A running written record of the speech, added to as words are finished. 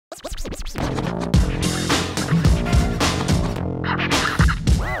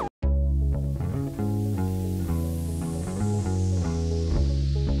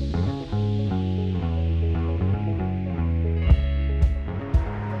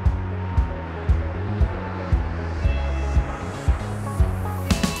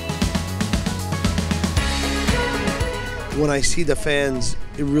when I see the fans,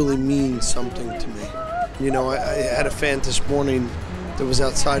 it really means something to me. You know, I had a fan this morning that was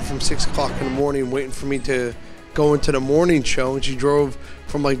outside from 6 o'clock in the morning waiting for me to go into the morning show, and she drove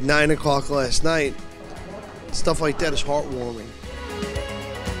from like 9 o'clock last night. Stuff like that is heartwarming.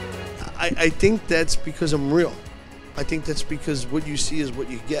 I think that's because I'm real. I think that's because what you see is what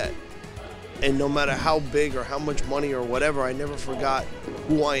you get. And no matter how big or how much money or whatever, I never forgot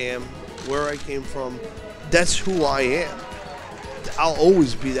who I am, where I came from. That's who I am. I'll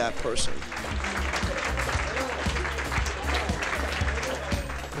always be that person.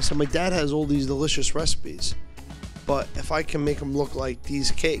 So my dad has all these delicious recipes, but if I can make them look like these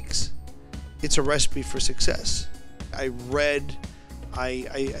cakes, it's a recipe for success. I read, I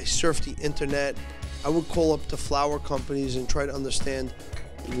surfed the internet. I would call up the flour companies and try to understand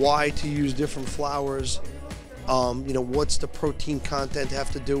why to use different flours. You know, what's the protein content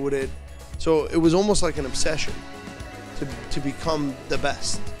have to do with it? So it was almost like an obsession to become the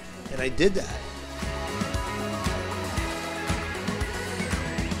best, and I did that.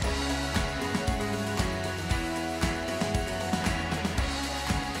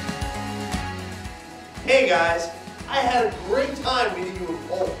 Hey guys, I had a great time meeting you in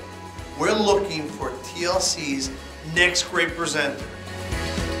Poland. We're looking for TLC's next great presenter.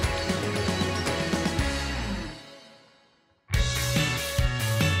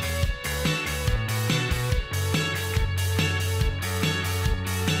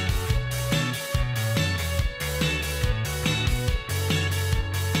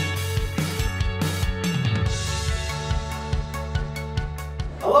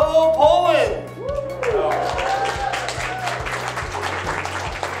 Hello, Poland!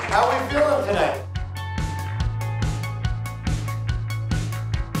 How are we feeling today?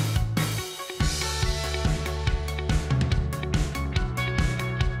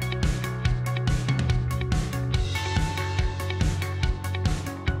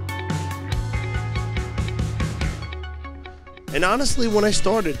 And honestly, when I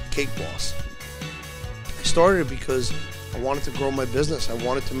started Cake Boss, I started it because I wanted to grow my business. I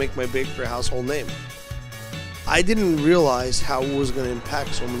wanted to make my bakery a household name. I didn't realize how it was going to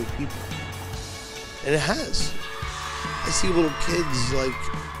impact so many people. And it has. I see little kids, like,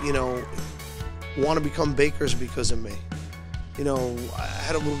 you know, want to become bakers because of me. You know, I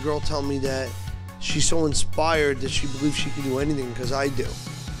had a little girl tell me that she's so inspired that she believes she can do anything because I do.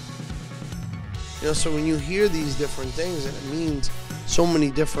 You know, so when you hear these different things, and it means so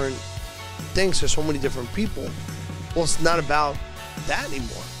many different things to so many different people, well, it's not about that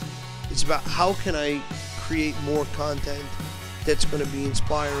anymore. It's about how can I create more content that's going to be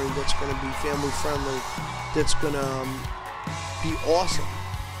inspiring, that's going to be family friendly, that's going to be awesome.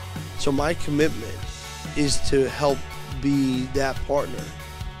 So my commitment is to help be that partner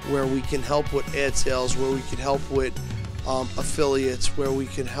where we can help with ad sales, where we can help with affiliates, where we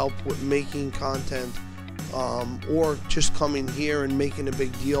can help with making content, or just coming here and making a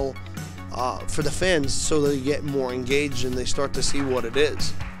big deal for the fans so they get more engaged and they start to see what it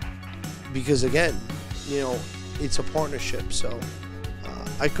is. Because again, you know, it's a partnership, so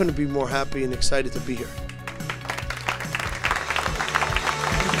I couldn't be more happy and excited to be here.